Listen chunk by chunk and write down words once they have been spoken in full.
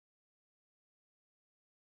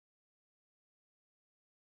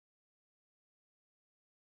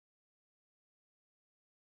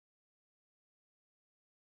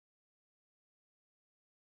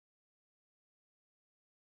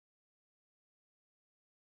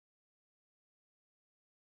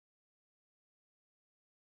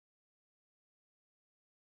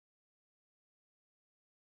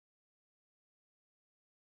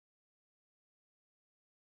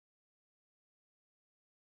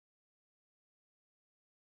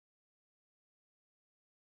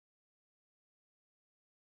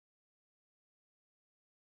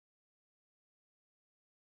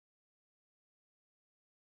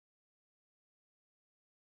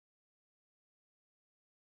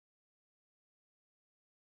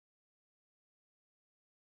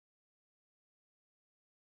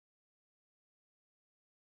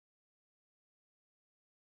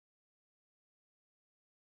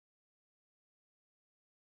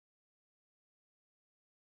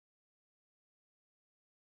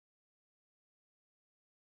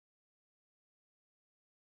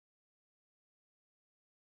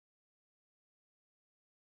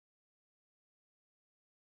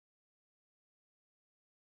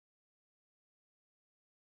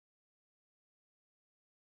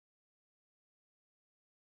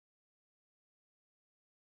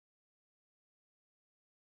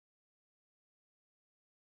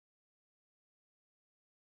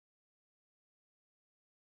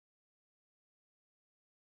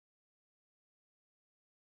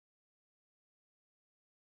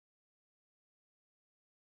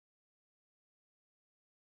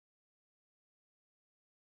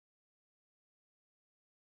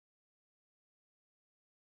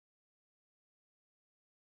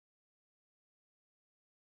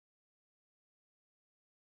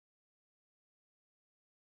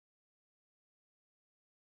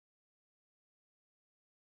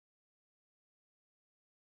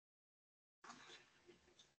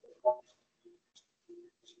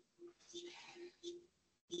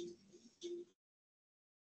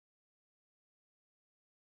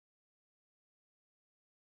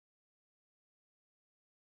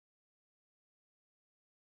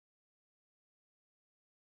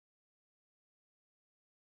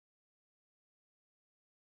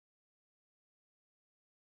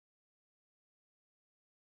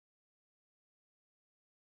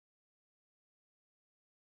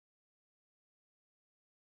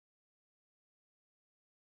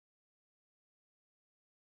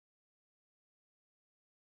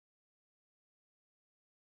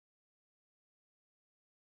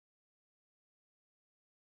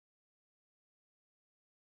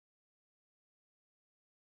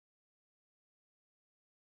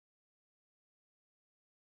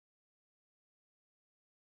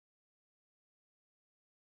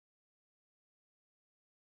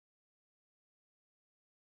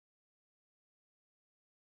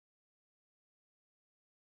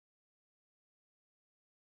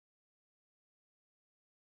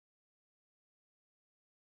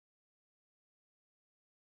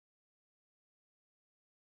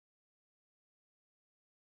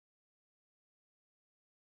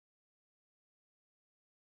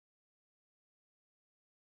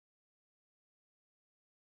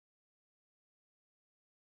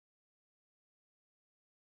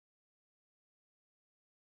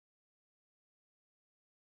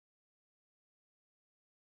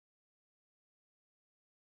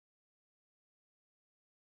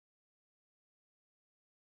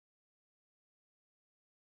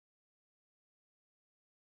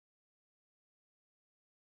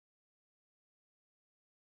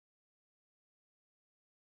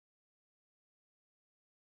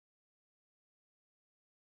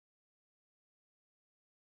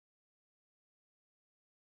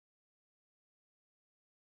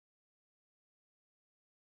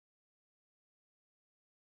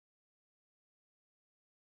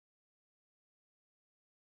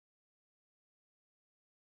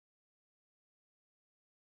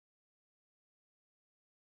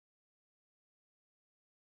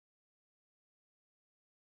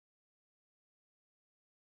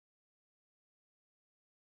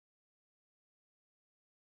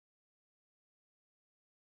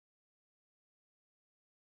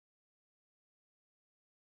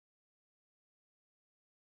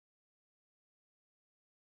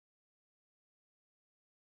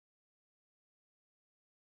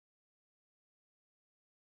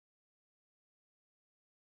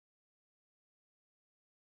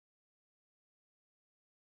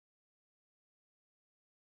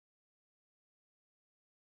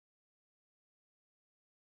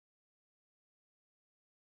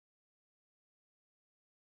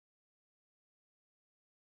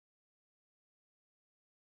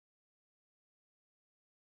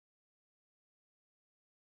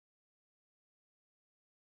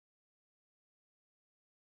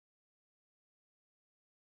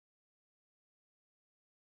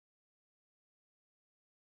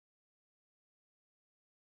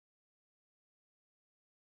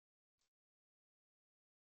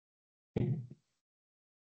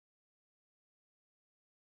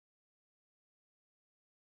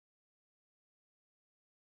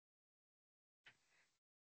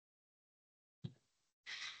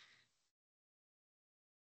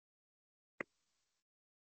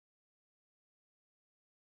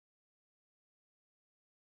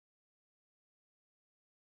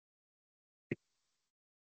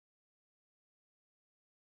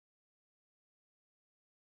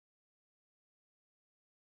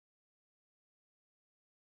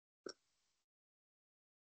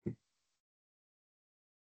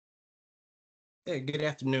Hey, good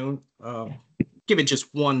afternoon. Give it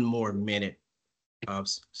just one more minute.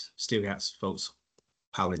 Still got folks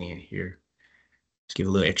piling in here. Just give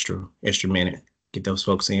a little extra minute. Get those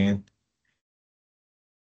folks in.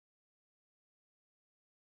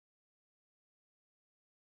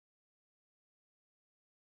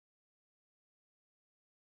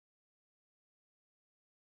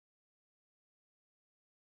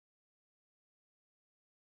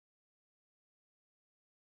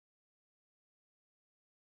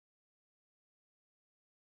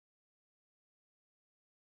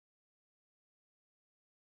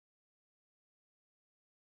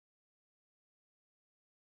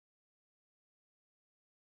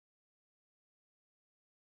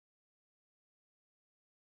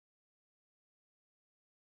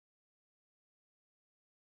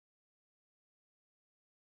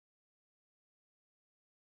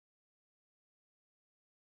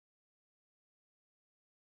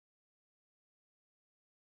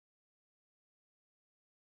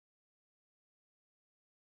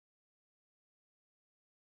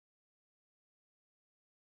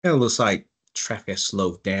 It looks like traffic has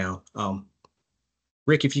slowed down.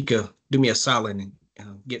 Rick, if you could do me a solid and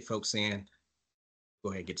get folks in, go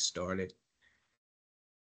ahead and get started.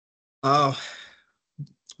 Uh,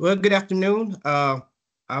 well, good afternoon. I'm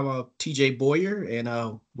TJ Boyer,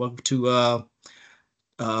 and welcome to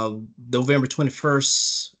November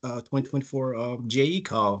 21st, 2024 GAE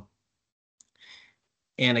call.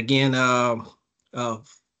 And again, uh,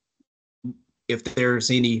 if there's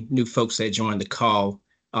any new folks that join the call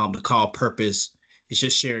purpose is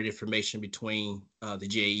just sharing information between the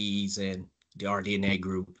JEs and the RD&A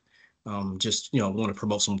group. Just want to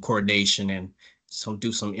promote some coordination and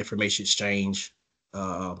do some information exchange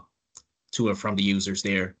uh, to and from the users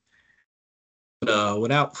there. But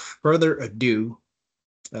without further ado,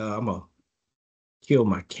 I'm gonna kill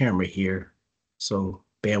my camera here, so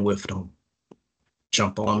bandwidth don't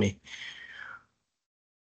jump on me.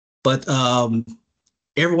 But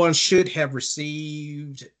everyone should have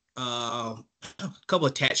received a couple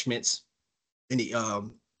attachments in the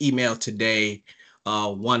email today.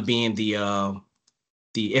 One being the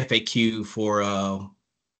FAQ for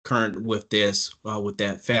current with this with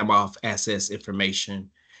that FAMOF access information,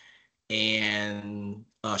 and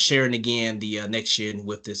sharing again the next gen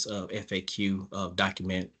with this FAQ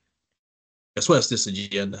document, as well as this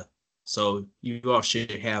agenda. So you all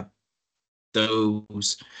should have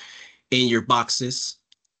those in your boxes.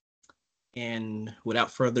 And without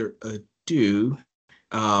further ado,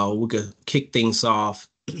 we could kick things off,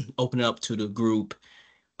 open up to the group,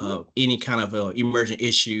 any kind of emergent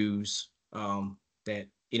issues that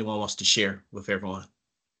anyone wants to share with everyone.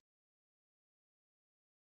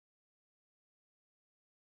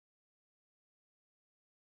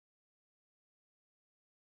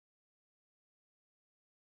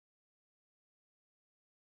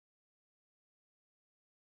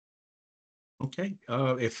 Okay,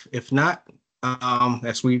 if not,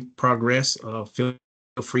 as we progress, feel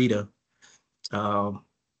free to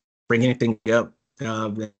bring anything up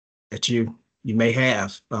that you may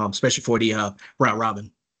have, especially for the round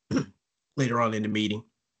robin later on in the meeting.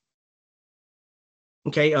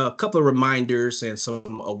 Okay, a couple of reminders and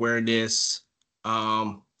some awareness.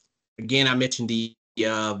 Again, I mentioned the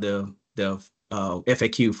FAQ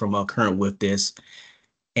from current with this,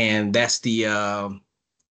 and that's the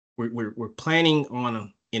we're planning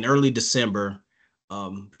on in early December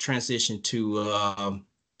transition to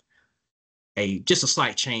a just a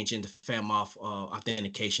slight change in the FAMOF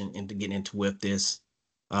authentication and to get into with this,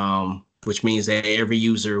 which means that every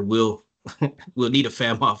user will will need a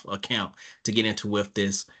FAMOF account to get into with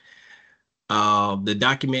this. The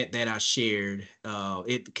document that I shared,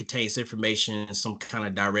 it contains information, some kind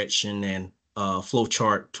of direction and flow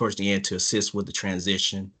chart towards the end to assist with the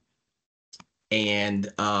transition. And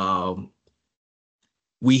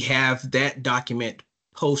we have that document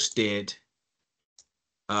posted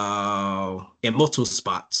in multiple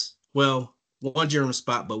spots. Well, one general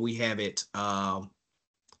spot, but we have it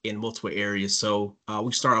in multiple areas. So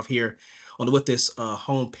we start off here on the, with this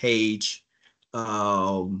home page.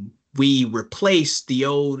 We replaced the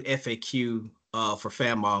old FAQ for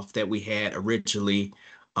FAMOF that we had originally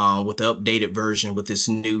with the updated version with this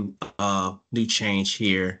new change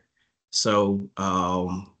here. So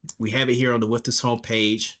we have it here on the with this home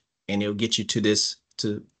page, and it'll get you to this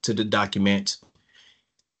to the document.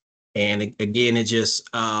 And again, it just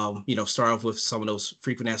start off with some of those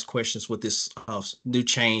frequent asked questions with this new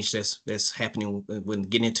change that's happening when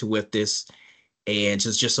getting into with this, and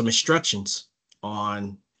just some instructions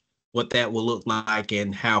on what that will look like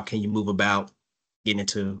and how can you move about getting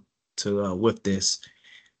into with this,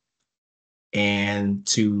 and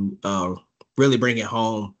to really bring it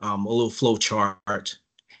home, a little flow chart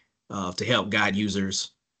to help guide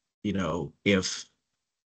users, if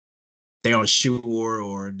they're unsure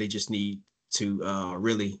or they just need to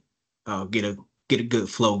really get a good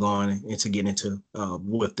flow going and to get into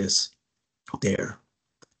with this there.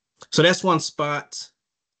 So that's one spot.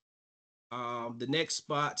 The next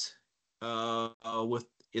spot with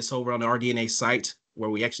it's over on the RD&A site where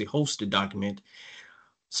we actually host the document.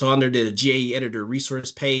 So under the GAE editor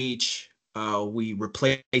resource page, we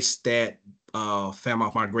replaced that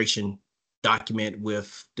FAMOF migration document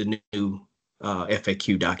with the new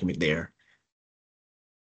FAQ document there.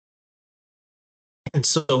 And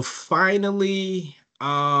so finally,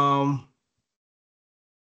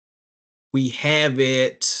 we have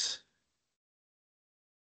it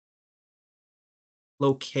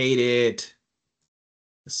located,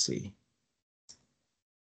 let's see,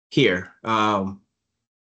 here.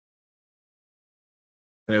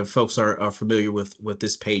 If folks are familiar with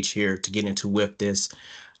this page here to get into with this,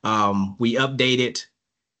 we updated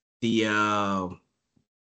the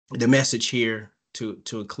the message here to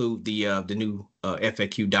include the new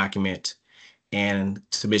FAQ document and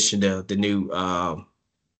submission the new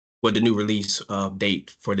the new release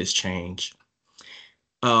date for this change.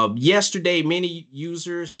 Yesterday, many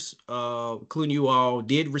users, including you all,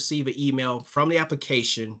 did receive an email from the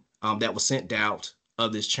application that was sent out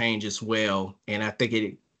of this change as well. And I think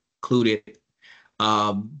it included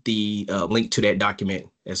the link to that document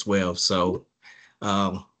as well. So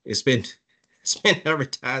it's been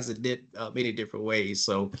advertised in many different ways.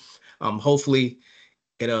 So hopefully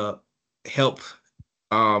it'll help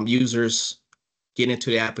users get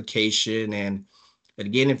into the application. And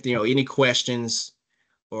again, if any questions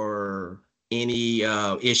or any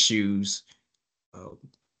issues,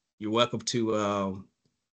 you're welcome to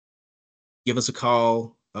give us a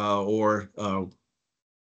call or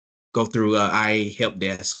go through IA help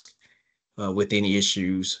desk with any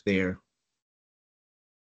issues there.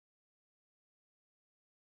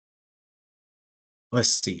 Let's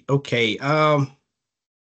see. Okay.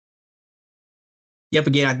 Yep.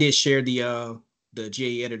 Again, I did share the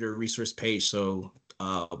GAE editor resource page, so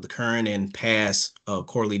the current and past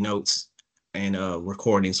quarterly notes and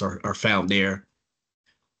recordings are found there.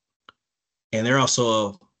 And they're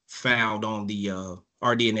also found on the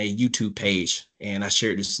RD&A YouTube page. And I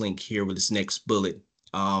shared this link here with this next bullet.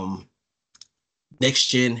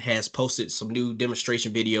 NextGen has posted some new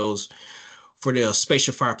demonstration videos for the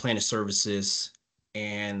spatial fire planning services.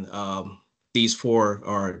 And these 4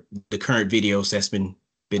 are the current videos that's been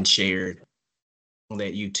shared on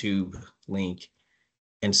that YouTube link.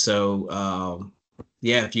 And so,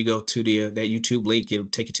 yeah, if you go to that YouTube link, it'll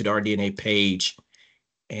take you to the RD&A page,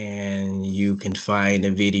 and you can find the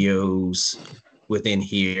videos within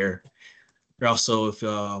here. Also, if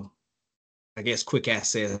I guess quick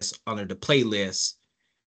access under the playlist,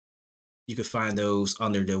 you can find those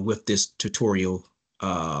under the with this tutorial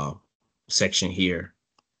section here.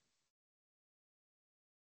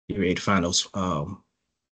 You're able to find those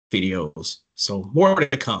videos. So more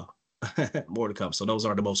to come. More to come. So those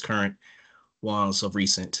are the most current ones of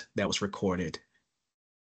recent that was recorded.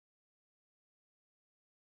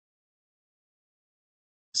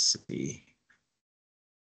 Let's see.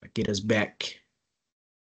 Get us back.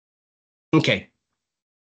 Okay.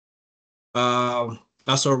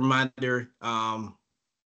 Also a reminder, the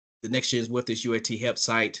next year's with this UAT help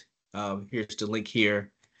site. Here's the link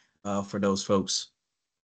here for those folks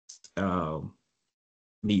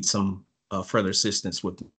need some further assistance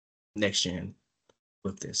with NextGen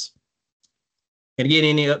with this. And again,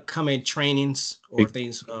 any upcoming trainings or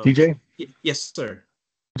things? TJ? Yes, sir.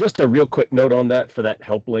 Just a real quick note on that for that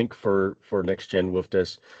help link for NextGen with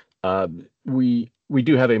this. We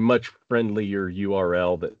do have a much friendlier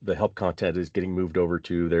URL that the help content is getting moved over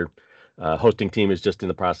to. Their hosting team is just in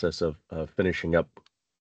the process of finishing up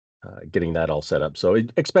getting that all set up. So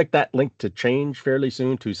expect that link to change fairly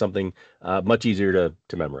soon to something much easier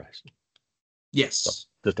to memorize. Yes. So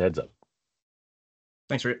just a heads up.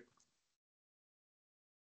 Thanks, Rick.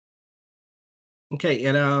 Okay,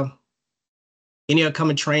 and any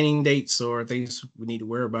upcoming training dates or things we need to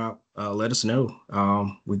worry about, let us know.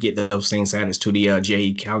 We get those things added to the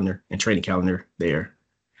GAE calendar and training calendar there.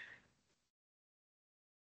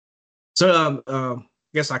 So I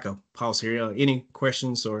guess I could pause here. Any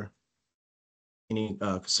questions or any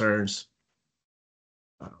concerns?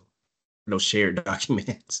 Those shared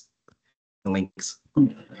documents and links.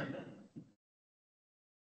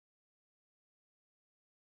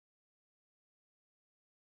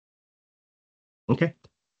 Okay.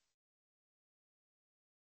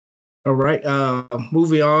 All right.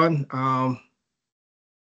 Moving on.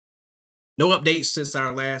 No updates since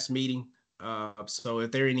our last meeting. So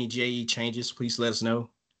if there are any GAE changes, please let us know.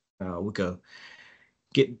 We could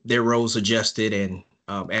get their roles adjusted and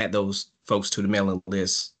add those folks to the mailing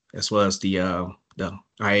list, as well as the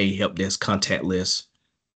IA help desk contact list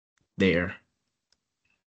there.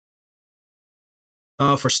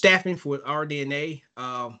 For staffing for RD&A,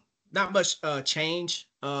 not much change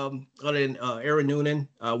other than Erin Noonan.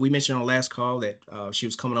 We mentioned on the last call that she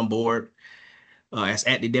was coming on board as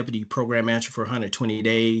acting deputy program manager for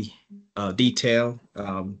 120-day detail.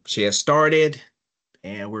 She has started,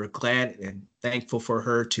 and we're glad and thankful for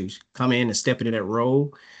her to come in and step into that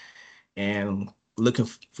role, and looking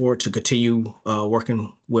forward to continue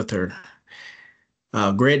working with her.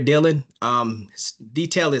 Greg Dillon,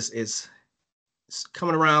 detail is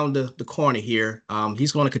coming around the corner here.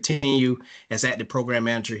 He's going to continue as active program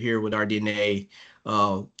manager here with RD&A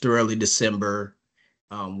through early December.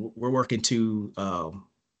 We're working to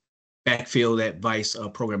backfill that vice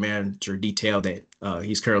program manager detail that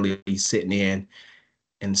he's currently sitting in.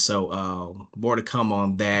 And so more to come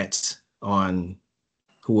on that, on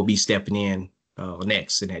who will be stepping in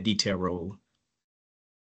next in that detail role.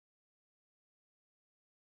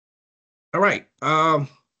 All right.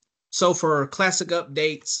 So for classic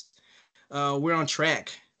updates, we're on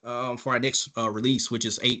track for our next release, which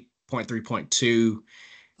is 8.3.2.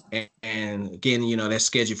 And again, that's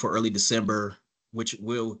scheduled for early December, which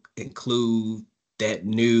will include that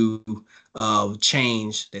new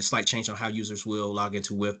change, that slight change on how users will log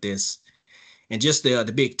into with this. And just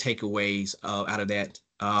the big takeaways out of that.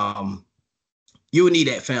 You will need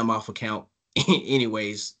that FAMOff account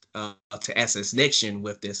anyways to access NextGen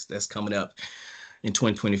with this that's coming up in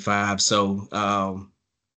 2025. So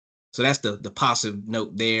that's the positive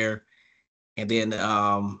note there. And then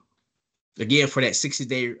again, for that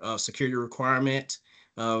 60-day security requirement,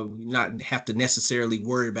 not have to necessarily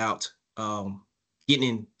worry about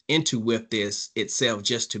getting into with this itself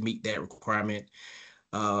just to meet that requirement.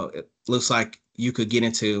 It looks like you could get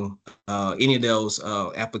into any of those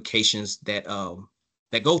applications that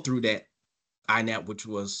go through that INAP, which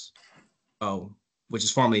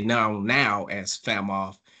is formerly known now as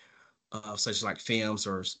FAMOff, such as like FIMS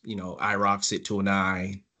or IROC, SIT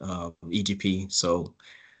 209, EGP. So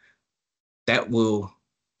that will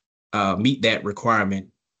meet that requirement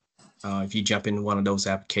if you jump into one of those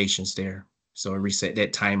applications there. So reset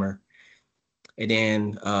that timer. And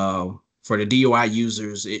then for the DUI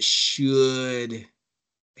users, it should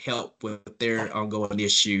help with their ongoing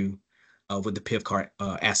issue with the PIV card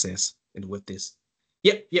access and with this.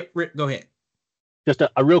 Yep, Rick, go ahead. Just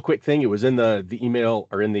a real quick thing. It was in the email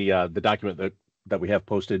or in the document that we have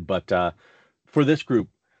posted. But for this group,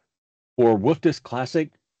 for WFDIS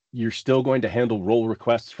Classic, you're still going to handle role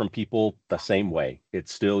requests from people the same way.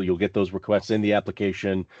 It's still, you'll get those requests in the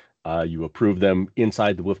application. You approve them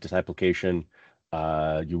inside the WFDIS application.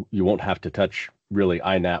 You won't have to touch really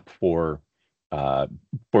INAP for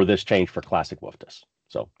this change for Classic WFDIS.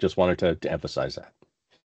 So just wanted to emphasize that.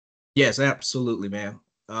 Yes, absolutely, man.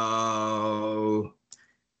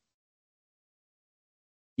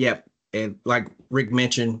 Yep. And like Rick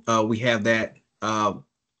mentioned, we have that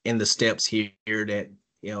in the steps here that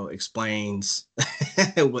explains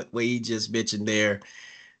what he just mentioned there.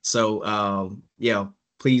 So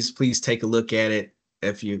please take a look at it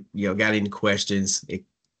if you got any questions.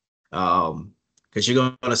 Because you're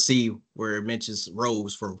going to see where it mentions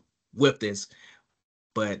roles for WFDIS,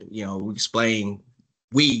 but we explain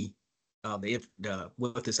the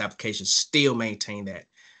WFDIS application still maintain that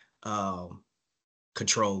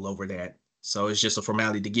control over that. So it's just a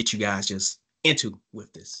formality to get you guys just into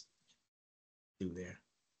WFDIS through there.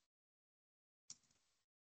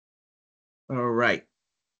 All right.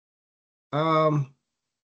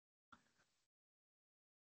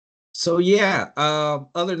 So yeah,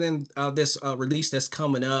 other than this release that's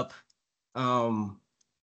coming up,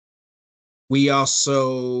 we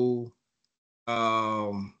also,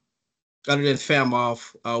 other than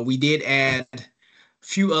FAMOff, we did add a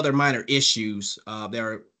few other minor issues that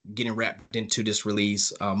are getting wrapped into this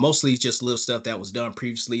release. Mostly just little stuff that was done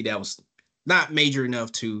previously that was not major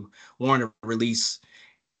enough to warrant a release.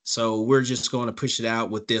 So we're just going to push it out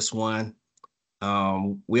with this one.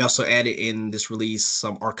 We also added in this release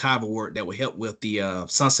some archival work that will help with the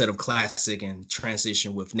sunset of Classic and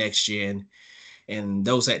transition with NextGen. And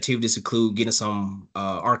those activities include getting some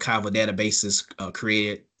archival databases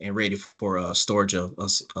created and ready for storage of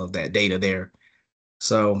that data there.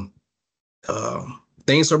 So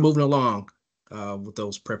things are moving along with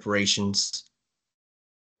those preparations.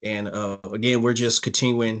 And again, we're just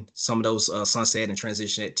continuing some of those sunset and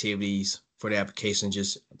transition activities for the application,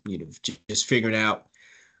 just figuring out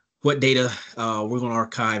what data we're going to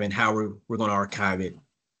archive and how we're going to archive it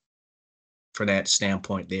for that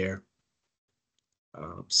standpoint there.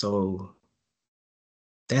 So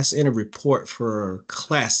that's in a report for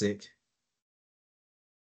Classic.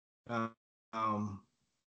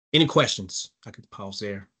 Any questions? I could pause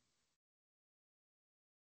there.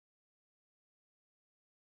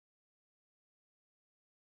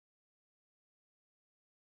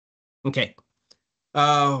 Okay.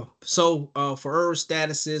 So for error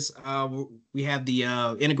statuses, we have the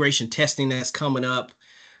integration testing that's coming up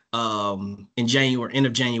in January, end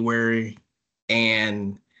of January,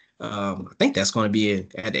 and I think that's going to be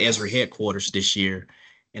at the Esri headquarters this year.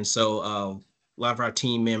 And so a lot of our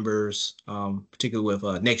team members, particularly with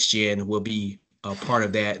NextGen, will be a part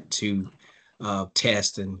of that to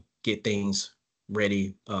test and get things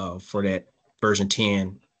ready for that version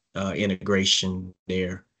 10 integration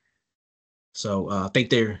there. So I think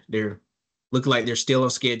they're looking like they're still on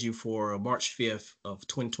schedule for March 5th of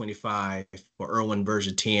 2025 for Irwin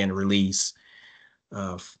version 10 release.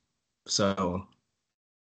 So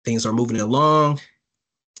things are moving along.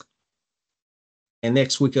 And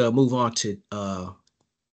next we can move on to the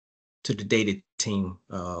data team.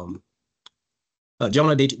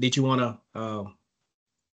 Jonah, did you want to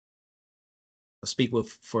speak with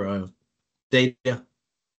for data?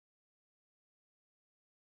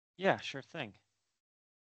 Yeah, sure thing.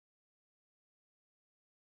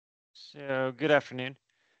 So good afternoon,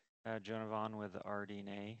 Jonah Vaughn with the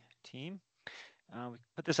RD&A team. We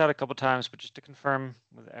put this out a couple times, but just to confirm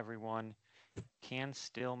with everyone, can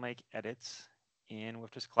still make edits in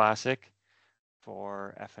WFDS Classic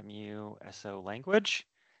for FMU SO language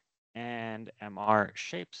and MR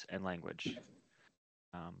shapes and language.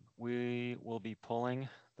 We will be pulling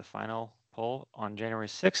the final pull on January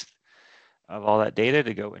 6th of all that data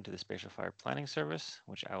to go into the Spatial Fire Planning Service,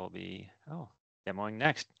 which I will be demoing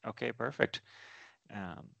next. Okay, perfect.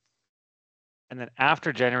 And then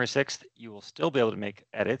after January 6th, you will still be able to make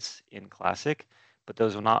edits in Classic, but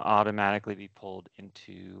those will not automatically be pulled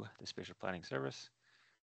into the Spatial Planning Service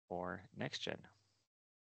or NextGen.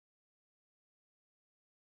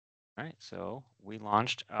 All right, so we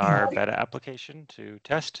launched our beta application to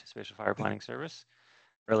test Spatial Fire Planning Service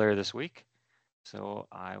earlier this week. So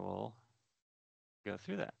I will go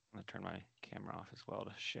through that. I'm going to turn my camera off as well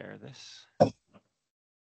to share this.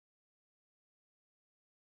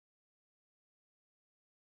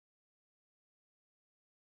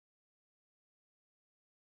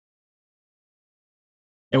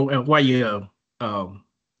 And while you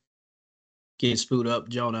getting spooled up,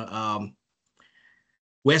 Jonah,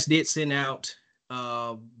 Wes did send out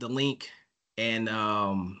the link and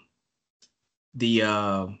the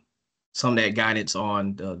some of that guidance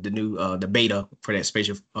on the new the beta for that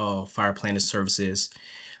spatial fire planning services.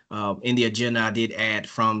 In the agenda, I did add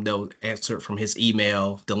from the excerpt from his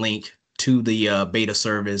email the link to the beta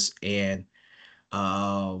service and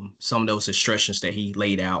some of those instructions that he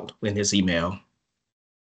laid out in his email.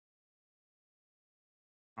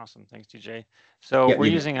 Awesome, thanks, DJ. So Yep,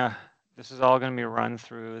 we're using this is all going to be run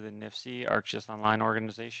through the NIFC ArcGIS Online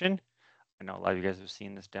organization. I know a lot of you guys have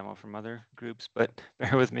seen this demo from other groups, but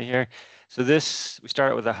bear with me here. So this, we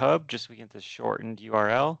start with a hub, just so we get the shortened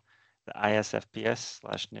URL, the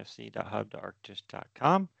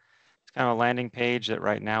isfps/nifc.hub.arcgis.com. It's kind of a landing page that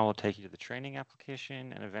right now will take you to the training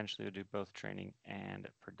application, and eventually we'll do both training and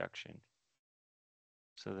production.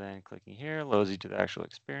 So then clicking here loads you to the actual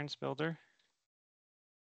experience builder.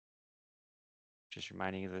 Just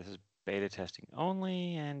reminding you this is beta testing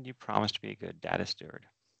only, and you promise to be a good data steward.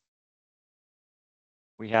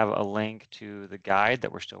 We have a link to the guide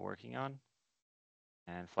that we're still working on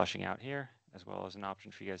and fleshing out here, as well as an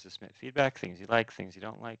option for you guys to submit feedback, things you like, things you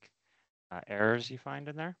don't like, errors you find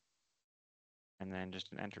in there, and then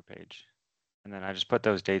just an enter page. And then I just put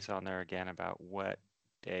those dates on there again about what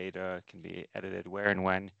data can be edited where and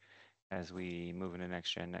when as we move into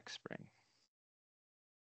NextGen next spring.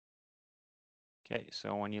 Okay,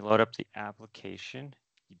 so when you load up the application,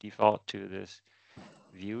 you default to this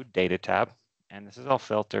View Data tab, and this is all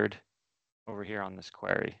filtered over here on this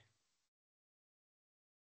query.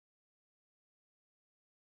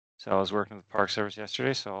 So I was working with the Park Service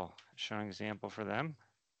yesterday, so I'll show an example for them.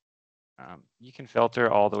 You can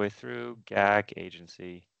filter all the way through GAC,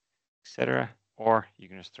 agency, etc., or you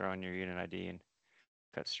can just throw in your unit ID and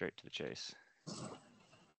cut straight to the chase.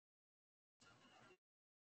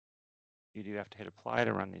 You do have to hit apply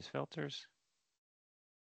to run these filters.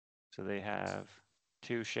 So they have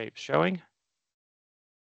two shapes showing.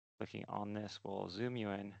 Clicking on this will zoom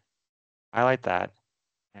you in, highlight that,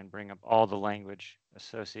 and bring up all the language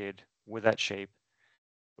associated with that shape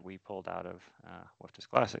that we pulled out of WFDS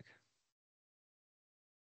Classic.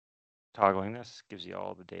 Toggling this gives you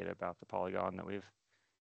all the data about the polygon that we've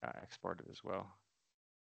exported as well.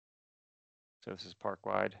 So this is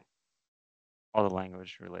park-wide, all the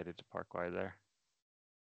language related to park-wide there.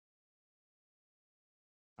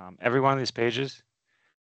 Every one of these pages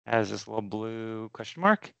has this little blue question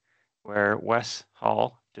mark where Wes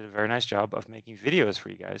Hall did a very nice job of making videos for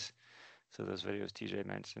you guys. So those videos TJ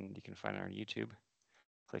mentioned, you can find on YouTube.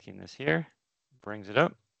 Clicking this here brings it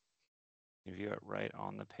up. You view it right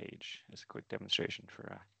on the page. It's a quick demonstration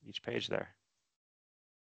for each page there.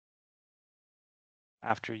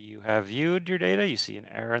 After you have viewed your data, you see an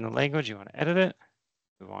error in the language, you want to edit it.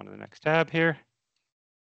 Move on to the next tab here.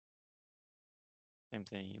 Same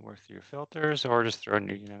thing, you work through your filters or just throw in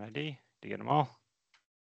your unit ID to get them all.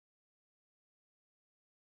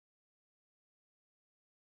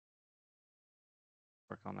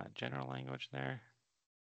 Work on that general language there.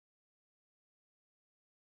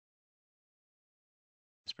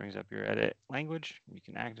 This brings up your edit language. You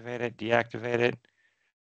can activate it, deactivate it.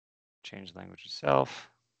 change the language itself,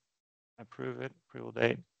 approve it, approval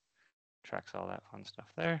date, tracks all that fun stuff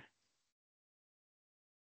there.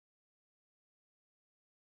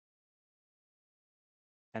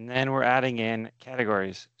 And then we're adding in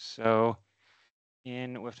categories. So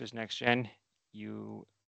in WFDS Next Gen, you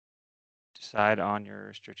decide on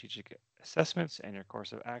your strategic assessments and your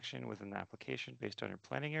course of action within the application based on your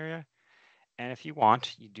planning area. And if you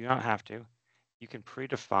want, you do not have to, you can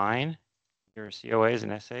predefine your COAs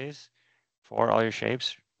and SAs for all your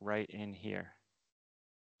shapes right in here.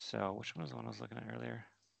 So which one was the one I was looking at earlier?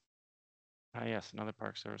 Yes, another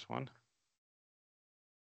Park Service one.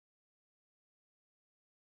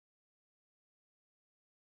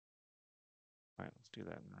 All right, let's do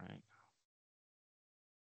that right.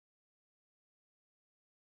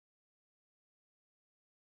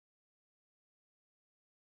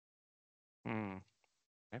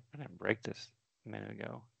 I didn't break this a minute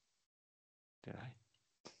ago, did I?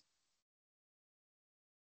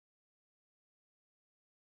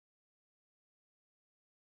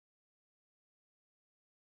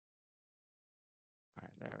 All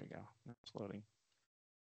right, there we go. It's loading.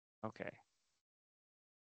 Okay.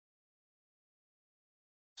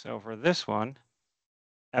 So for this one,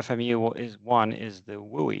 FMU is the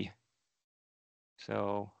WUI.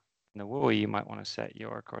 So in the WUI, you might want to set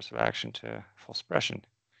your course of action to full expression.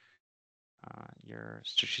 Your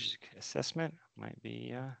strategic assessment might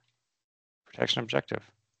be protection objective.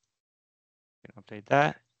 You can update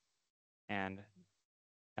that. And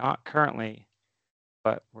not currently,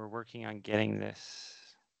 but we're working on getting this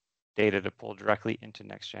data to pull directly into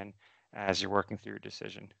NextGen as you're working through your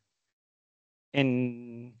decision.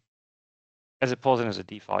 As it pulls in as a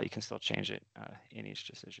default, you can still change it in each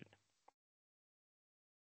decision.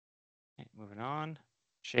 Okay, moving on,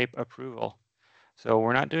 shape approval. So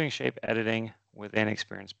we're not doing shape editing within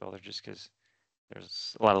Experience Builder just because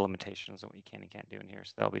there's a lot of limitations on what you can and can't do in here.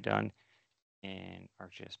 So that'll be done in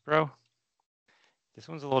ArcGIS Pro. This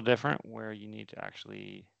one's a little different where you need to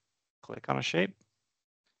actually click on a shape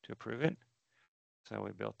to approve it. So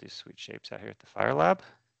we built these sweet shapes out here at the Fire Lab.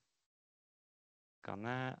 Click on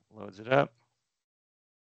that, loads it up.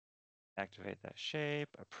 Activate that shape,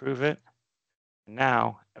 approve it. And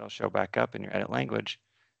now it'll show back up in your edit language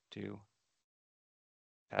to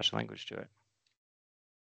attach language to it.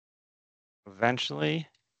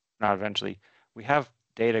 Not eventually, we have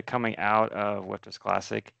data coming out of WFDS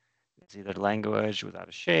Classic. It's either language without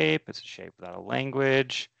a shape, it's a shape without a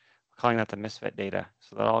language. We're calling that the misfit data.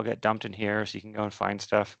 So that'll all get dumped in here so you can go and find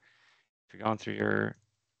stuff. If you're going through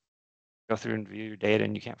go through and view your data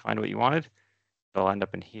and you can't find what you wanted, it'll end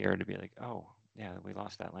up in here to be like, oh, yeah, we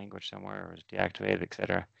lost that language somewhere, or it was deactivated,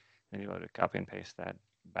 etc. Then you'll have to copy and paste that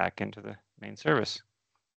back into the main service.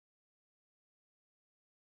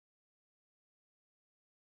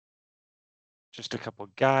 Just a couple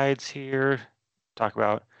guides here. Talk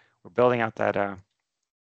about, we're building out that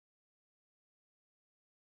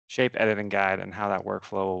shape editing guide and how that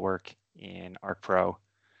workflow will work in ArcPro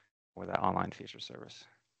or that online feature service.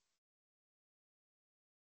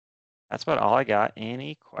 That's about all I got.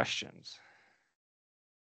 Any questions?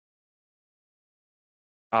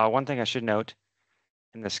 One thing I should note,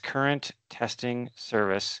 in this current testing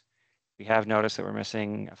service, we have noticed that we're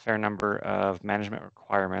missing a fair number of management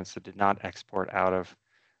requirements that did not export out of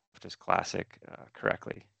WFDS Classic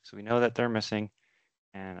correctly. So we know that they're missing,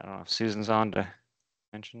 and I don't know if Susan's on to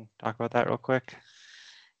talk about that real quick.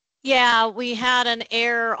 Yeah, we had an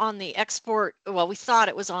error on the export. Well, we thought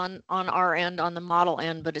it was on our end, on the model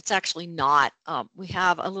end, but it's actually not. We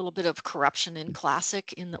have a little bit of corruption in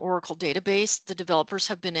Classic in the Oracle database. The developers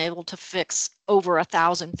have been able to fix over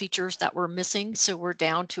 1,000 features that were missing. So we're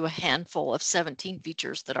down to a handful of 17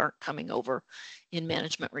 features that aren't coming over in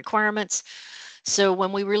management requirements. So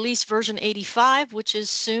when we release version 85, which is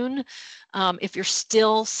soon, if you're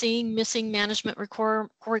still seeing missing management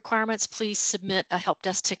requirements, please submit a help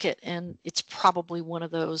desk ticket, and it's probably one of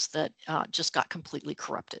those that just got completely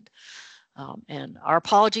corrupted. And our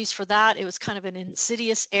apologies for that. It was kind of an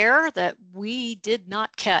insidious error that we did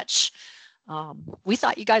not catch. We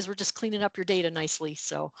thought you guys were just cleaning up your data nicely.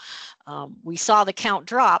 So we saw the count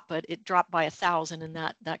drop, but it dropped by 1,000, and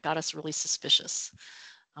that got us really suspicious.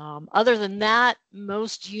 Other than that,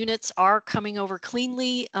 most units are coming over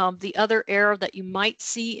cleanly. The other error that you might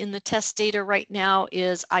see in the test data right now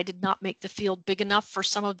is I did not make the field big enough for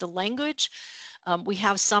some of the language. We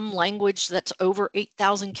have some language that's over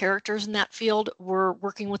 8,000 characters in that field. We're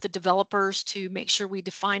working with the developers to make sure we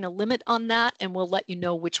define a limit on that, and we'll let you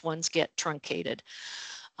know which ones get truncated.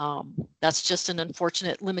 That's just an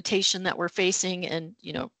unfortunate limitation that we're facing, and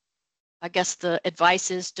I guess the advice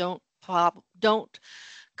is don't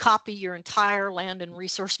copy your entire land and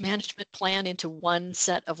resource management plan into one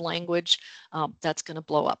set of language, that's going to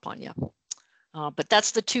blow up on you. But that's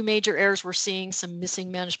the two major errors we're seeing, some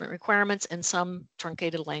missing management requirements and some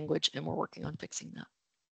truncated language, and we're working on fixing that.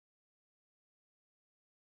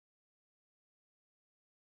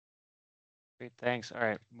 Great, thanks. All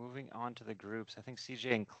right, moving on to the groups. I think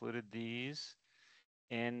CJ included these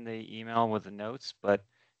in the email with the notes, but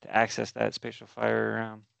to access that spatial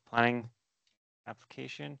fire planning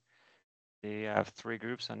application, they have 3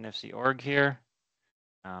 groups on NIFC.org here.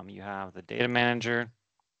 You have the data manager,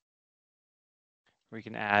 where you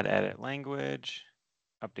can add, edit language,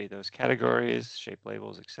 update those categories, shape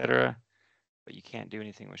labels, etc. But you can't do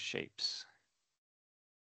anything with shapes.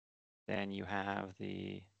 Then you have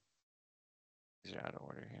these are out of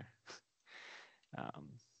order here.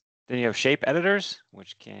 Then you have shape editors,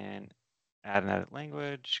 which can add and edit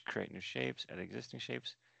language, create new shapes, edit existing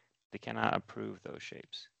shapes. They cannot approve those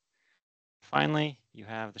shapes. Finally, you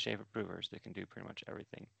have the shape approvers that can do pretty much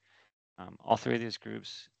everything. All 3 of these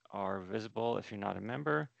groups are visible if you're not a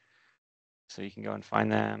member. So you can go and find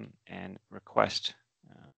them and request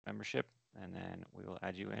membership, and then we will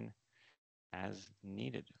add you in as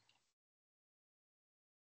needed.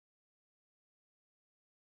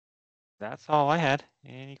 That's all I had.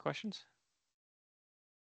 Any questions?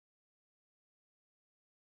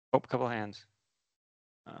 Oh, a couple of hands.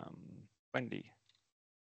 Wendy.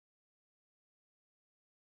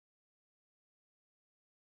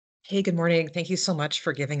 Hey, good morning. Thank you so much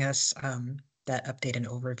for giving us that update and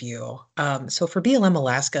overview. So for BLM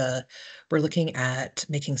Alaska, we're looking at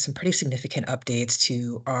making some pretty significant updates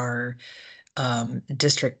to our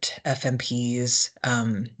district FMPs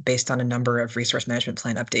based on a number of resource management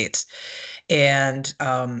plan updates. And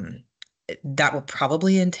that will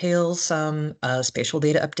probably entail some spatial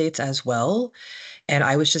data updates as well. And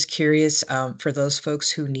I was just curious for those folks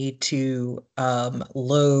who need to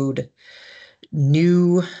load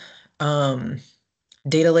new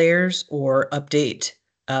data layers or update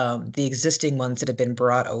the existing ones that have been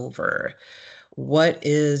brought over. What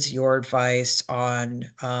is your advice on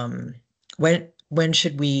when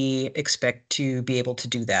should we expect to be able to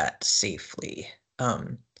do that safely?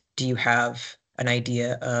 Do you have an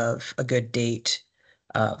idea of a good date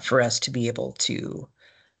for us to be able to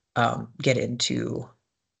get into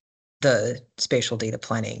the spatial data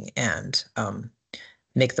planning and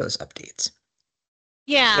make those updates?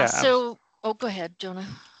 Yeah, so, oh, go ahead, Jonah.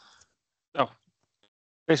 Oh,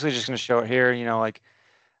 basically just going to show it here, you know, like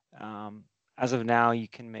as of now, you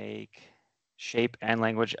can make shape and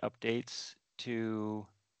language updates to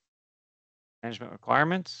management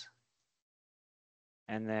requirements.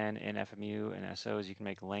 And then in FMU and SOs, you can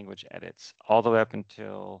make language edits all the way up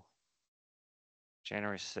until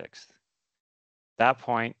January 6th. At that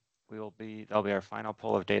point, that'll be our final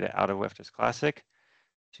pull of data out of WFDS Classic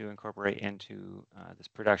to incorporate into this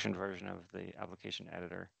production version of the application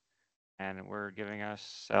editor. And we're giving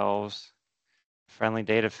ourselves friendly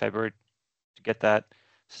date of February to get that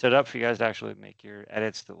set up for you guys to actually make your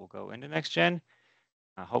edits that will go into next gen.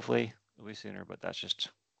 Hopefully it'll be sooner, but that's just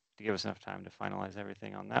to give us enough time to finalize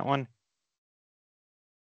everything on that one.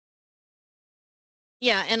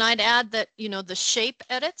 Yeah, and I'd add that, you know, the shape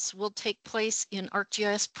edits will take place in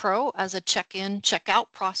ArcGIS Pro as a check-in,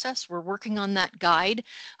 check-out process. We're working on that guide,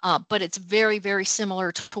 but it's very, very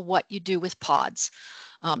similar to what you do with pods.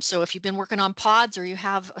 So if you've been working on pods or you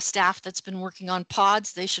have a staff that's been working on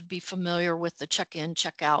pods, they should be familiar with the check-in,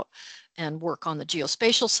 check-out and work on the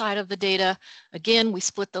geospatial side of the data. Again, we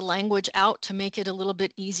split the language out to make it a little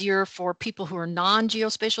bit easier for people who are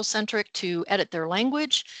non-geospatial centric to edit their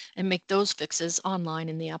language and make those fixes online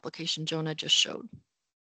in the application Jonah just showed.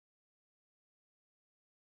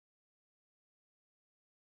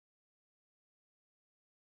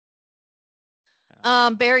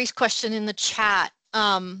 Barry's question in the chat.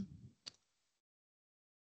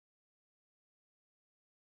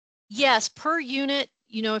 Yes, per unit,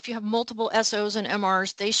 you know, if you have multiple SOs and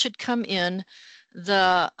MRs, they should come in.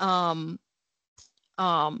 The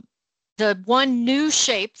one new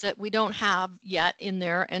shape that we don't have yet in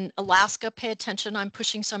there, and Alaska, pay attention, I'm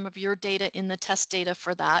pushing some of your data in the test data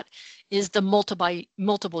for that, is the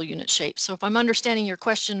multiple unit shape. So if I'm understanding your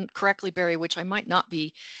question correctly, Barry, which I might not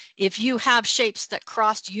be, if you have shapes that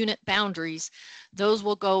crossed unit boundaries, those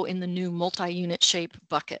will go in the new multi-unit shape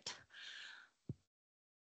bucket.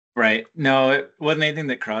 Right. No, it wasn't anything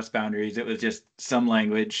that crossed boundaries. It was just some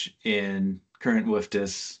language in current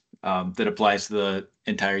WFDS that applies to the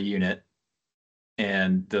entire unit.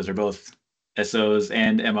 And those are both SOs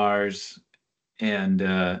and MRs.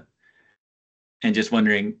 And just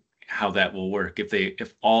wondering how that will work.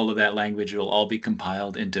 If all of that language will all be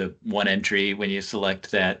compiled into one entry when you select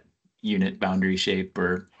that unit boundary shape,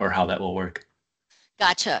 or how that will work.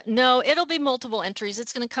 Gotcha. No, it'll be multiple entries.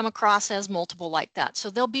 It's going to come across as multiple like that. So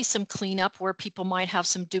there'll be some cleanup where people might have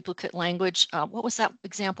some duplicate language. What was that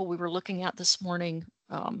example we were looking at this morning,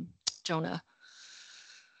 Jonah?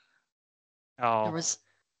 Oh, There was.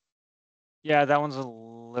 Yeah, that one's a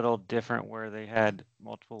little different where they had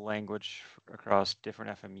multiple language across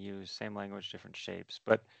different FMUs, same language, different shapes.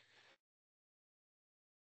 But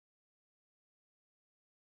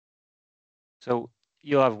so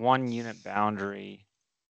you'll have one unit boundary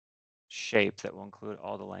shape that will include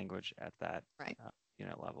all the language at that Right.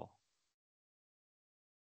 Unit level.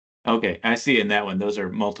 Okay, I see in that one, those are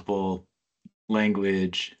multiple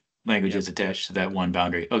languages attached to that one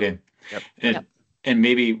boundary. Okay. Yep. And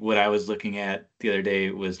maybe what I was looking at the other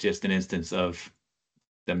day was just an instance of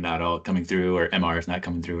them not all coming through, or MRs not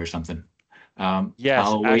coming through or something. Yes,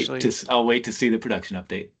 I'll wait to see the production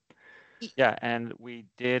update. Yeah, and we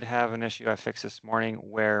did have an issue I fixed this morning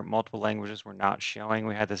where multiple languages were not showing.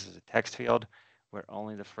 We had this as a text field where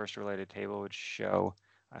only the first related table would show.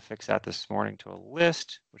 I fixed that this morning to a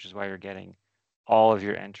list, which is why you're getting all of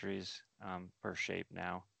your entries per shape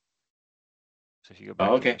now. So if you go back,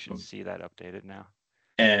 Okay. you should see that updated now.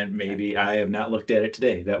 And maybe I have not looked at it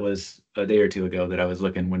today. That was a day or two ago that I was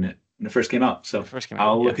looking when it first came out. So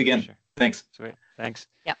I'll look again. Sure. Thanks. Sweet. Thanks.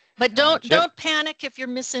 Yeah, but don't panic if you're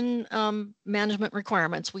missing management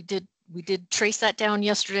requirements. We did trace that down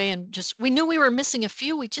yesterday, and we knew we were missing a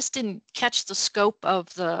few. We just didn't catch the scope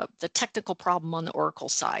of the technical problem on the Oracle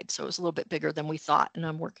side. So it was a little bit bigger than we thought, and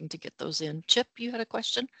I'm working to get those in. Chip, you had a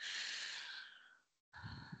question?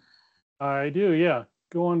 I do, yeah.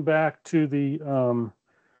 Going back to the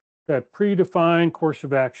that predefined course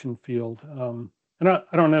of action field. And I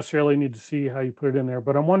don't necessarily need to see how you put it in there,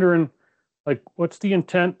 but I'm wondering, like, what's the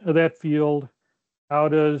intent of that field? How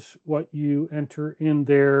does what you enter in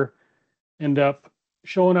there end up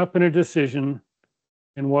showing up in a decision?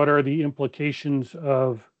 And what are the implications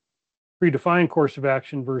of predefined course of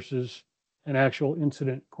action versus an actual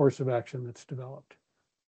incident course of action that's developed?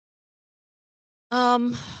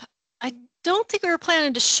 I don't think we were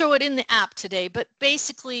planning to show it in the app today, but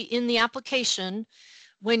basically in the application,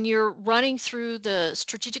 when you're running through the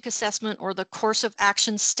strategic assessment or the course of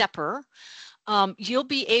action stepper, you'll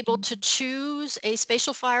be able to choose a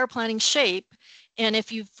spatial fire planning shape. And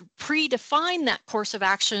if you've predefined that course of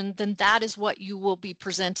action, then that is what you will be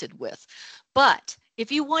presented with. But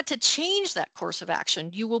if you want to change that course of action,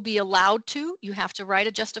 you will be allowed to. You have to write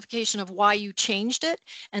a justification of why you changed it,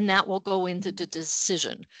 and that will go into the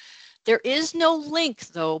decision. There is no link,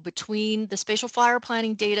 though, between the spatial fire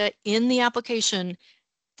planning data in the application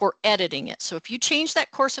for editing it. So if you change that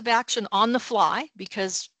course of action on the fly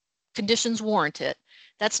because conditions warrant it,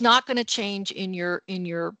 that's not going to change in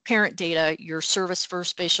your parent data, your service for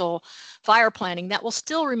spatial fire planning. That will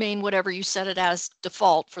still remain whatever you set it as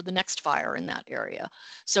default for the next fire in that area.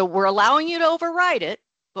 So we're allowing you to override it,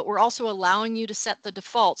 but we're also allowing you to set the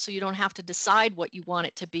default so you don't have to decide what you want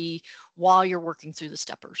it to be while you're working through the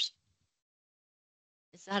steppers.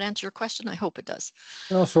 Does that answer your question? I hope it does.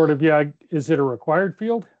 Well, sort of, yeah. Is it a required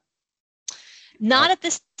field? Not at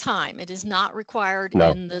this time. It is not required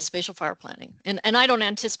in the spatial fire planning. And I don't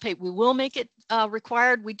anticipate we will make it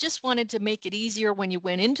required. We just wanted to make it easier when you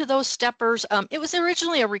went into those steppers. It was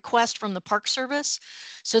originally a request from the Park Service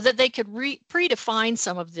so that they could predefine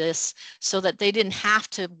some of this so that they didn't have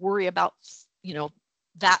to worry about,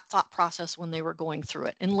 that thought process when they were going through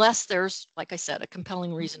it, unless there's, like I said, a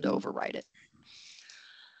compelling reason to override it.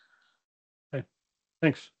 Okay,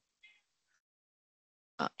 thanks.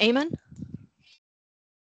 Eamon?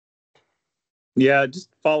 Yeah, just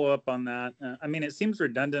follow up on that. I mean, it seems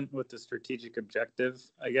redundant with the strategic objective,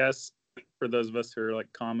 I guess, for those of us who are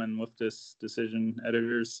like common with this decision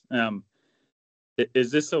editors. Is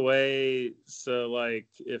this a way, so like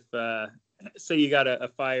if, say you got a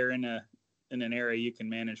fire in an area, you can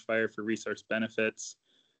manage fire for resource benefits,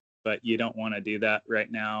 but you don't want to do that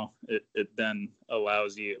right now. It then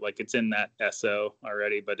allows you, like it's in that SO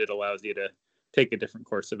already, but it allows you to take a different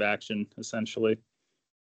course of action, essentially.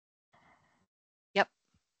 Yep.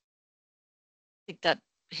 I think that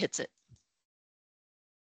hits it.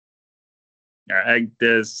 All right,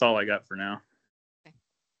 that's all I got for now. Okay.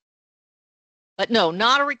 But no,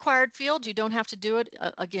 not a required field. You don't have to do it.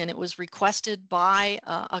 Again, it was requested by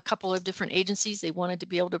a couple of different agencies. They wanted to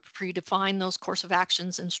be able to predefine those course of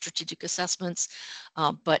actions and strategic assessments.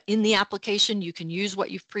 But in the application, you can use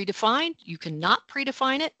what you've predefined. You can not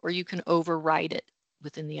predefine it, or you can override it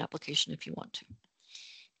within the application if you want to.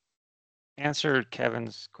 answered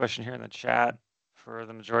Kevin's question here in the chat for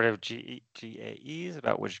the majority of GAEs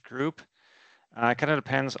about which group. It kind of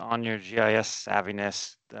depends on your GIS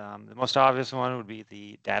savviness. The most obvious one would be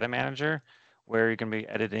the data manager, where you're going to be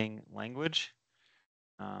editing language.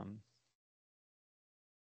 But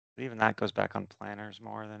even that goes back on planners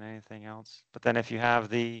more than anything else. But then if you have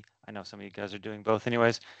the, I know some of you guys are doing both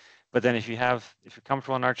anyways, but then if you're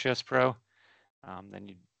comfortable in ArcGIS Pro, then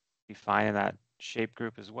you'd be fine in that shape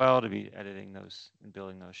group as well to be editing those and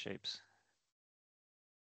building those shapes.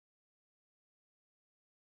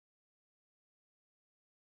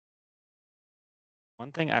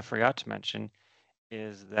 One thing I forgot to mention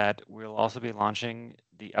is that we'll also be launching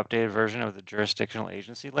the updated version of the jurisdictional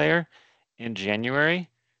agency layer in January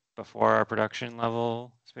before our production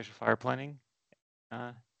level spatial fire planning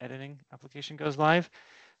editing application goes live,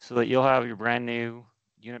 so that you'll have your brand new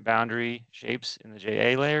unit boundary shapes in the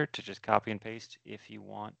JA layer to just copy and paste if you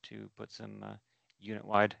want to put some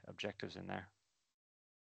unit-wide objectives in there.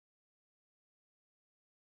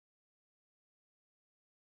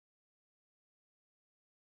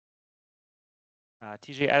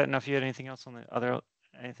 TJ, I don't know if you had anything else on the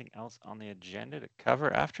agenda to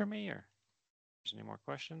cover after me, or there's any more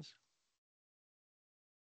questions?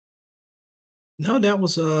 No, that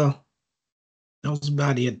was about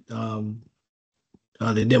it.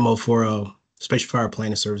 The demo for spatial fire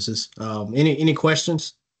planning services. Any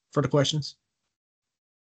questions? Further questions?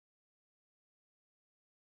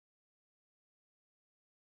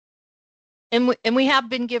 And we have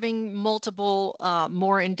been giving multiple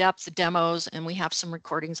more in-depth demos, and we have some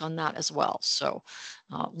recordings on that as well. So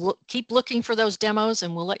keep looking for those demos,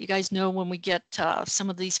 and we'll let you guys know when we get some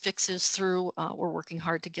of these fixes through. We're working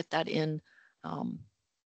hard to get that in. I'm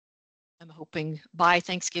hoping by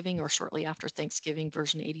Thanksgiving or shortly after Thanksgiving,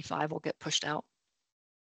 version 85 will get pushed out.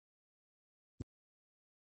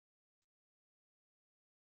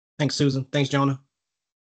 Thanks, Susan. Thanks, Jonah.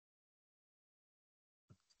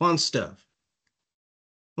 Fun stuff.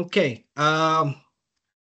 Okay. So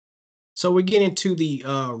we're getting to the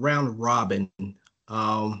round robin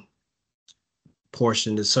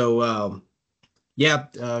portion. So yeah,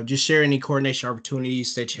 just share any coordination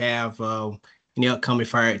opportunities that you have, any upcoming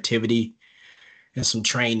fire activity, and some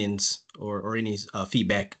trainings or any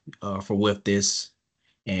feedback for with this.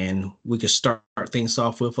 And we could start things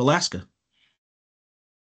off with Alaska.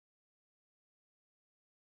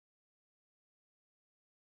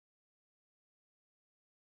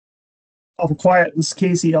 I'll be quiet. This is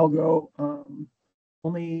Casey. I'll go.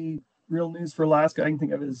 Only real news for Alaska I can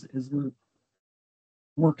think of is we're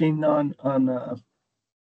working on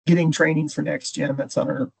getting trainings for next gen. That's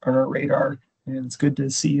on our radar, and it's good to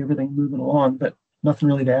see everything moving along. But nothing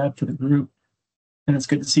really to add for the group, and it's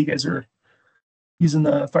good to see you guys are using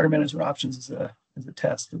the fire management options as a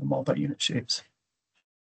test for the multi-unit shapes.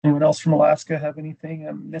 Anyone else from Alaska have anything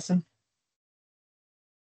I'm missing?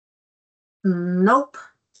 Nope.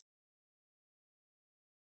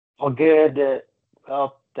 Well, good.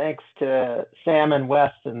 Well, thanks to Sam and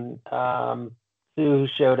Wes and Sue, who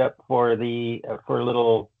showed up for a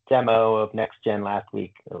little demo of Next Gen last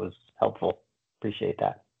week. It was helpful. Appreciate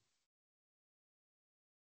that.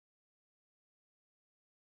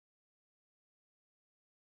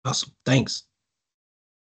 Awesome. Thanks.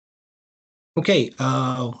 Okay,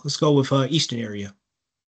 let's go with Eastern area.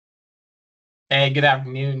 Hey, good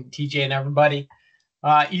afternoon, TJ and everybody.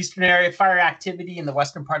 Eastern area fire activity in the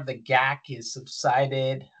western part of the GAC is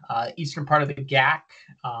subsided. Eastern part of the GAC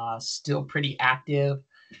still pretty active.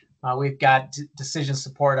 We've got decision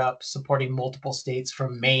support up, supporting multiple states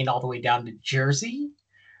from Maine all the way down to Jersey.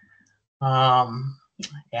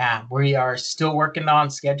 Yeah, we are still working on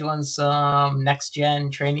scheduling some next gen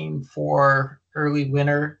training for early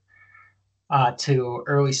winter to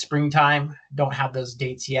early springtime. Don't have those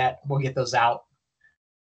dates yet. We'll get those out.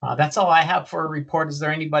 That's all I have for a report. Is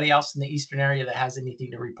there anybody else in the Eastern area that has anything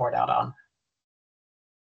to report out on?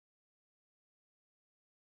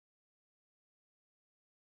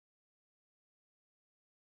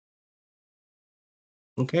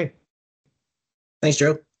 Okay. Thanks,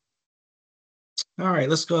 Joe. All right,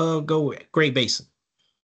 let's go with Great Basin.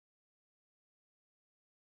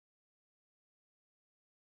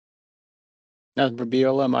 Nothing for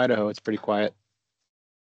BLM Idaho. It's pretty quiet.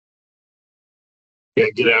 Yeah,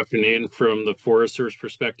 good afternoon. From the Forest Service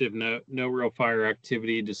perspective, no real fire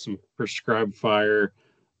activity, just some prescribed fire.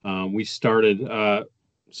 We started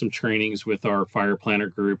some trainings with our fire planner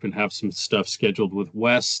group and have some stuff scheduled with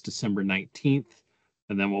Wes December 19th.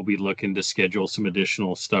 And then we'll be looking to schedule some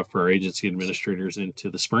additional stuff for our agency administrators into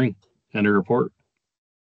the spring. And a report.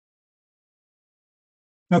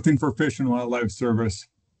 Nothing for Fish and Wildlife Service.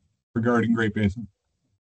 regarding Great Basin.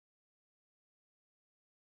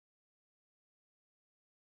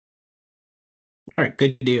 All right,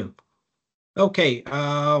 good deal. Okay,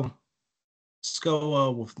 let's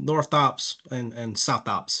go with North Ops and South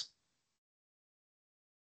Ops.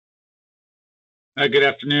 Good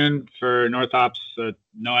afternoon. For North Ops,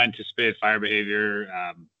 no anticipated fire behavior.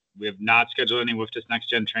 We have not scheduled any WFDS Next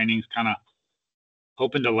Gen trainings, kind of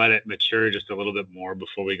hoping to let it mature just a little bit more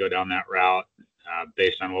before we go down that route,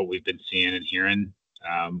 based on what we've been seeing and hearing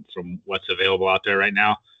from what's available out there right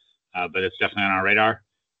now. But it's definitely on our radar.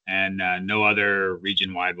 And no other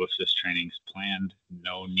region-wide WFDS trainings planned.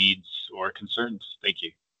 No needs or concerns. Thank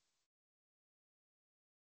you.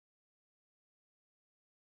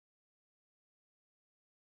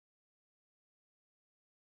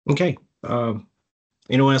 Okay.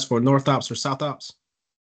 Anyone else for North Ops or South Ops?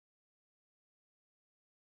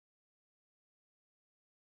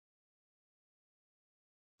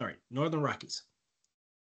 All right, Northern Rockies.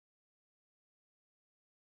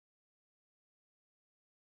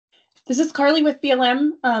 This is Carly with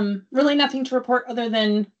BLM. Really nothing to report other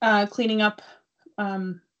than cleaning up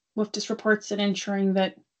WFDS reports and ensuring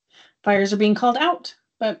that fires are being called out,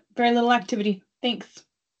 but very little activity. Thanks.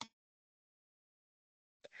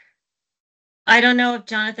 I don't know if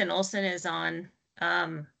Jonathan Olson is on.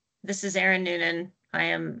 This is Erin Noonan. I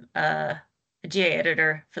am a GA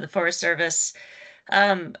editor for the Forest Service.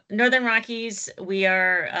 Northern Rockies, we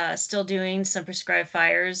are still doing some prescribed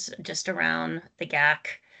fires just around the GAC.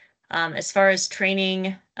 As far as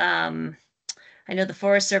training, I know the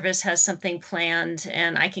Forest Service has something planned,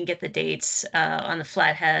 and I can get the dates on the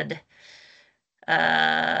Flathead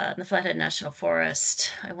National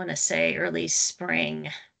Forest. I want to say early spring.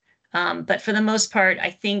 But for the most part, I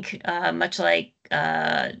think much like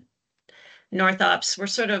North Ops, we're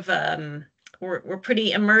sort of we're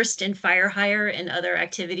pretty immersed in fire hire and other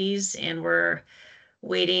activities, and we're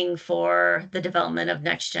waiting for the development of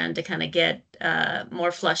Next Gen to kind of get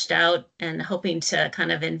more flushed out, and hoping to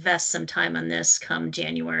kind of invest some time on this come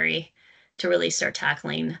January to really start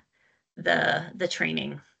tackling the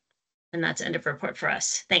training. And that's end of report for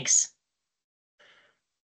us. Thanks.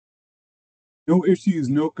 No issues,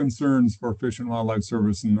 no concerns for Fish and Wildlife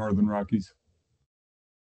Service in Northern Rockies.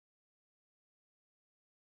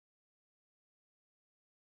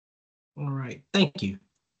 All right, thank you.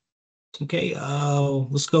 Okay,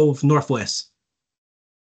 let's go with Northwest.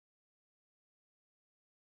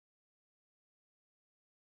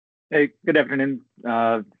 Hey, good afternoon.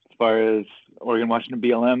 As far as Oregon, Washington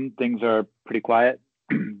BLM, things are pretty quiet.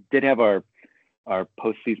 Did have our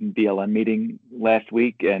postseason BLM meeting last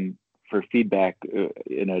week, and for feedback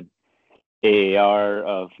in a AAR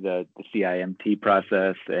of the CIMT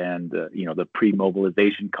process and the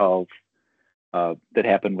pre-mobilization calls that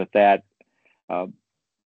happened with that.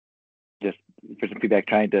 Just for some feedback,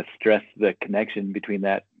 trying to stress the connection between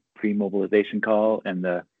that pre-mobilization call and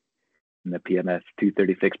the PMS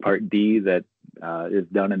 236 Part D that is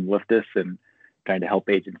done in WFDS, and trying to help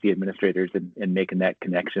agency administrators in making that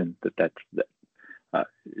connection, that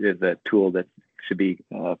is a tool that should be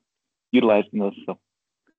utilized in those. So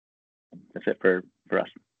that's it for us.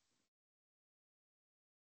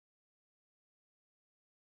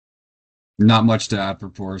 Not much to add for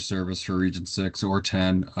Forest Service for Region 6 or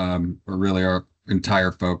 10. Really, our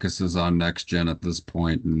entire focus is on Next Gen at this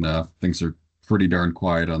point, and things are pretty darn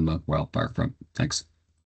quiet on the wildfire front. Thanks.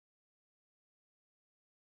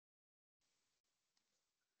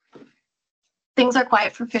 Things are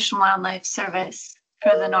quiet for Fish and Wildlife Service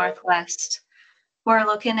for the Northwest. We're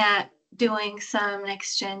looking at doing some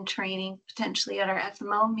Next Gen training potentially at our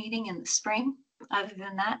FMO meeting in the spring. Other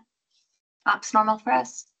than that, ops normal for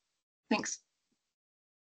us. Thanks.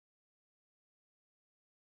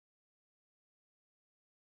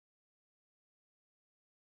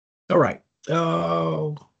 All right.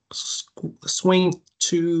 Swing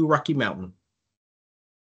to Rocky Mountain.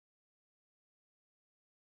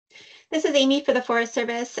 This is Amy for the Forest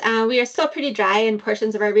Service. We are still pretty dry in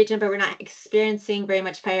portions of our region, but we're not experiencing very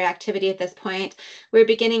much fire activity at this point. We're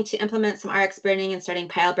beginning to implement some RX burning and starting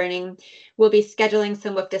pile burning. We'll be scheduling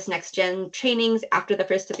some WFDS Next Gen trainings after the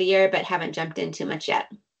first of the year, but haven't jumped in too much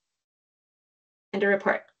yet. And a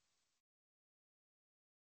report.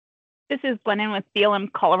 This is Glennon with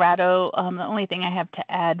BLM Colorado. The only thing I have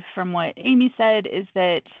to add from what Amy said is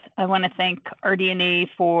that I want to thank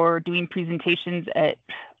RD&A for doing presentations at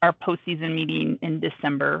our postseason meeting in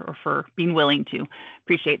December, or for being willing to.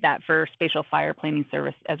 Appreciate that for Spatial Fire Planning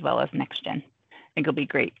Service as well as Next Gen. I think it'll be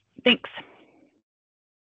great. Thanks.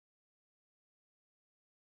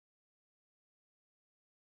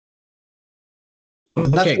 Okay.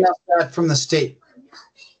 Nothing else from the state.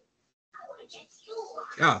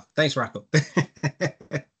 Oh, thanks, Rocco.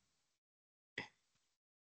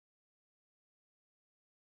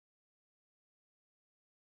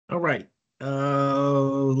 All right.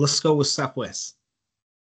 Let's go with Southwest.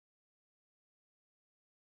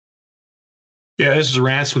 Yeah, this is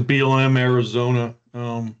Rance with BLM Arizona.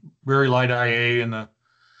 Very light IA in the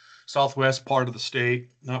southwest part of the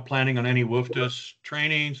state. Not planning on any WFDS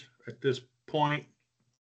trainings at this point,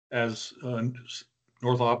 as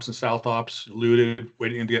North Ops and South Ops alluded,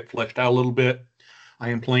 waiting to get fleshed out a little bit. I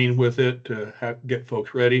am playing with it to get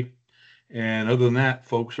folks ready. And other than that,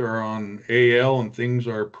 folks are on AL and things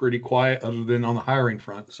are pretty quiet other than on the hiring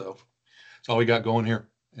front. So that's all we got going here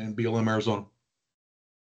in BLM Arizona.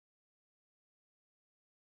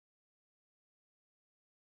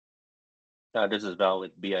 This is Val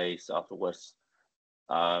with BIA Southwest.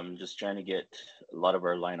 Just trying to get a lot of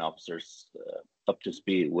our line officers up to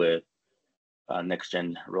speed with next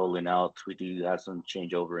gen rolling out. We do have some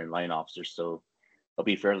changeover in line officers, so it'll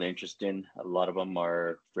be fairly interesting. A lot of them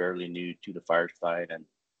are fairly new to the fire side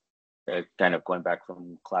and kind of going back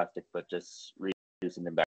from classic, but just reducing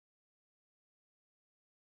them back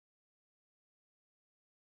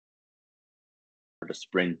for the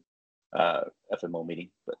spring FMO meeting.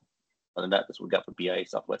 But other than that, that's what we got for BIA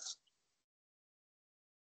Southwest.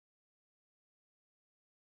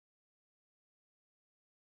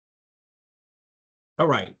 All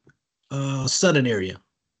right. Southern area.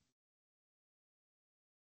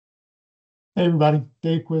 Hey everybody,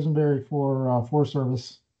 Dave Quisenberry for Forest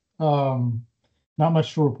Service. Not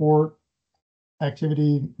much to report.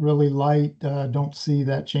 Activity really light. Don't see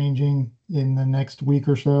that changing in the next week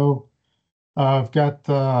or so. I've got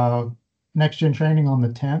the next gen training on the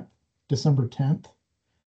 10th, December 10th.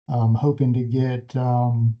 I'm hoping to get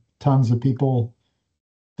tons of people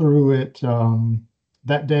through it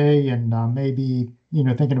that day, and maybe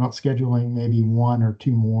thinking about scheduling maybe one or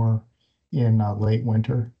two more in late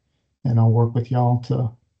winter. And I'll work with y'all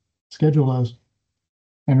to schedule those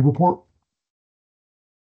and report.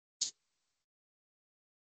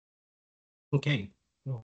 Okay.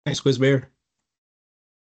 Thanks, Quizbear.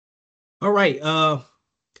 All right.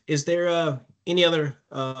 Is there any other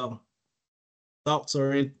thoughts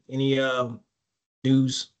or any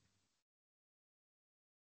news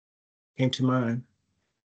came to mind?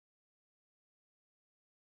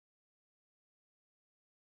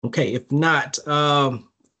 Okay, if not, our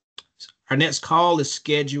next call is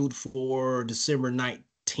scheduled for December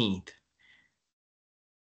 19th.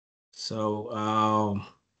 So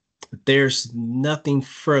if there's nothing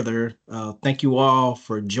further, thank you all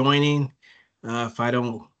for joining. If I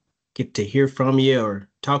don't get to hear from you or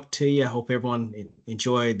talk to you, I hope everyone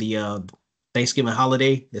enjoy the Thanksgiving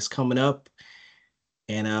holiday that's coming up.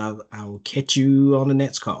 And I will catch you on the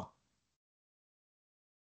next call.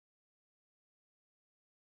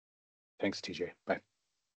 Thanks, TJ. Bye.